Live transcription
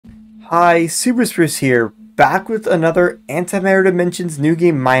Hi, Super Spruce here, back with another Antimatter Dimensions New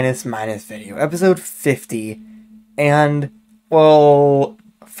Game Minus video, episode 50, and, well,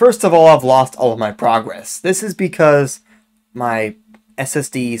 first of all, I've lost all of my progress. This is because my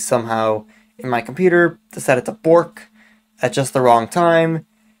SSD somehow in my computer decided to bork at just the wrong time,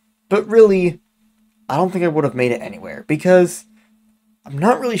 but really, I don't think I would have made it anywhere, because I'm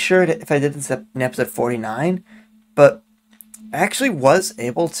not really sure if I did this in episode 49, but I actually was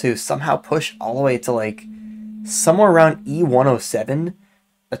able to somehow push all the way to like somewhere around E107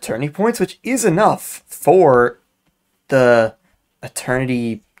 Eternity points, which is enough for the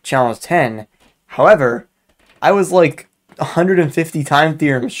Eternity Challenge 10. However, I was like 150 time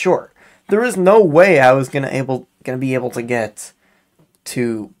theorems short. There is no way I was gonna be able to get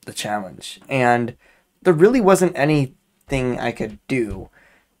to the challenge, and there really wasn't anything I could do.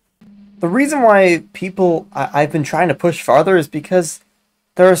 The reason why I've been trying to push farther is because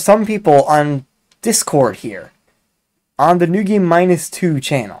there are some people on Discord here, on the New Game Minus 2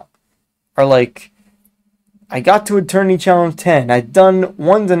 channel, are like, I got to Eternity Challenge 10, I'd done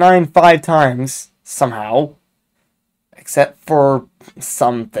 1 to 9 5 times, somehow, except for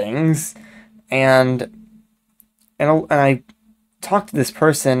some things, and I talked to this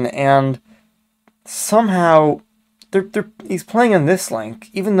person, and somehow he's playing on this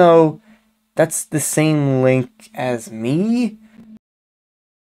link, even though that's the same link as me.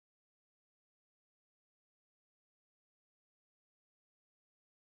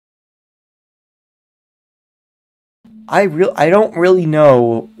 I don't really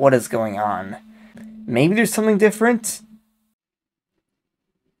know what is going on. Maybe there's something different?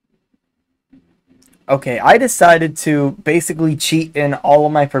 Okay, I decided to basically cheat in all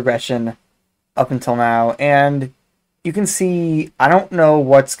of my progression up until now, and you can see I don't know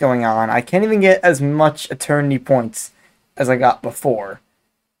what's going on. I can't even get as much Eternity points as I got before.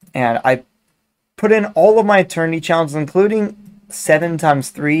 And I put in all of my Eternity challenges, including 7 times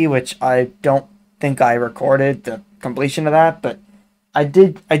 3, which I don't think I recorded the completion of that, but I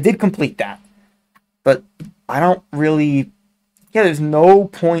did complete that. But I don't really... Yeah, there's no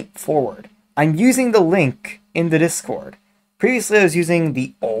point forward. I'm using the link in the Discord. Previously I was using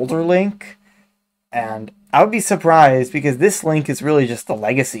the older link, and I would be surprised because this link is really just the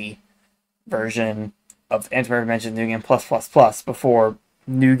legacy version of Antimatter Dimensions New Game Plus Plus Plus before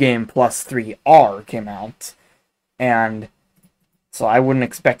New Game Plus 3R came out. And so I wouldn't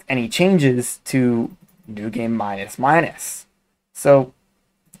expect any changes to New Game Minus Minus. So,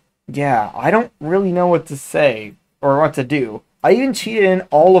 yeah, I don't really know what to say or what to do. I even cheated in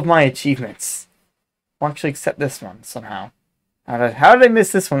all of my achievements. I'll actually accept this one somehow. How did I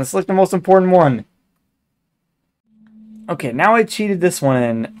miss this one? This is like the most important one. Okay, now I cheated this one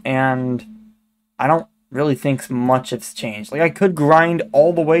in, and I don't really think much has changed. Like, I could grind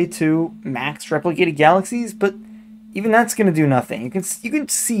all the way to max replicated galaxies, but even that's going to do nothing. You can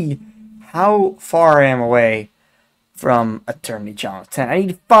see how far I am away from Eternity Challenge 10. I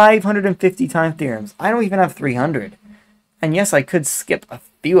need 550 time theorems. I don't even have 300. And yes, I could skip a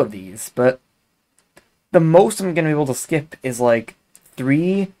few of these, but the most I'm going to be able to skip is like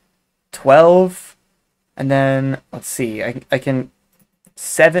 3, 12... And then, let's see, I can,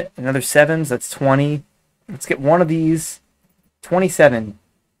 another 7s, that's 20. Let's get one of these, 27.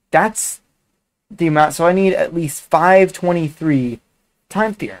 That's the amount, so I need at least 523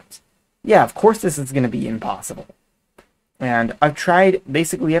 time theorems. Yeah, of course this is going to be impossible. And I've tried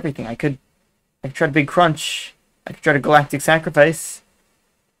basically everything. I could try Big Crunch, I could try to Galactic Sacrifice.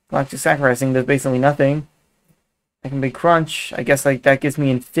 Galactic Sacrificing does basically nothing. I can Big Crunch, I guess like that gives me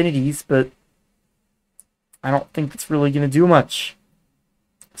infinities, but I don't think it's really going to do much.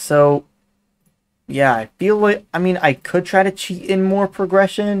 So, yeah, I feel like, I mean, I could try to cheat in more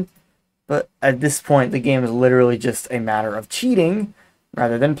progression, but at this point, the game is literally just a matter of cheating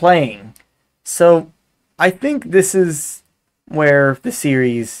rather than playing. So, I think this is where the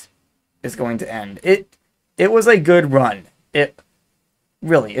series is going to end. It was a good run.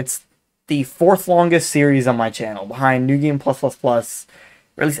 It's the 4th longest series on my channel, behind New Game Plus Plus Plus,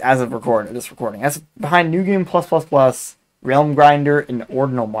 or at least as of this recording. That's behind New Game Plus Plus Plus, Realm Grinder, and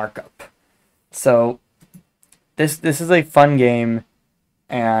Ordinal Markup. So this is a fun game,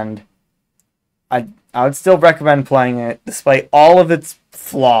 and I would still recommend playing it despite all of its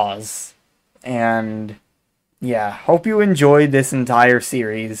flaws. And yeah, hope you enjoyed this entire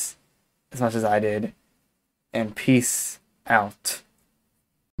series as much as I did. And peace out.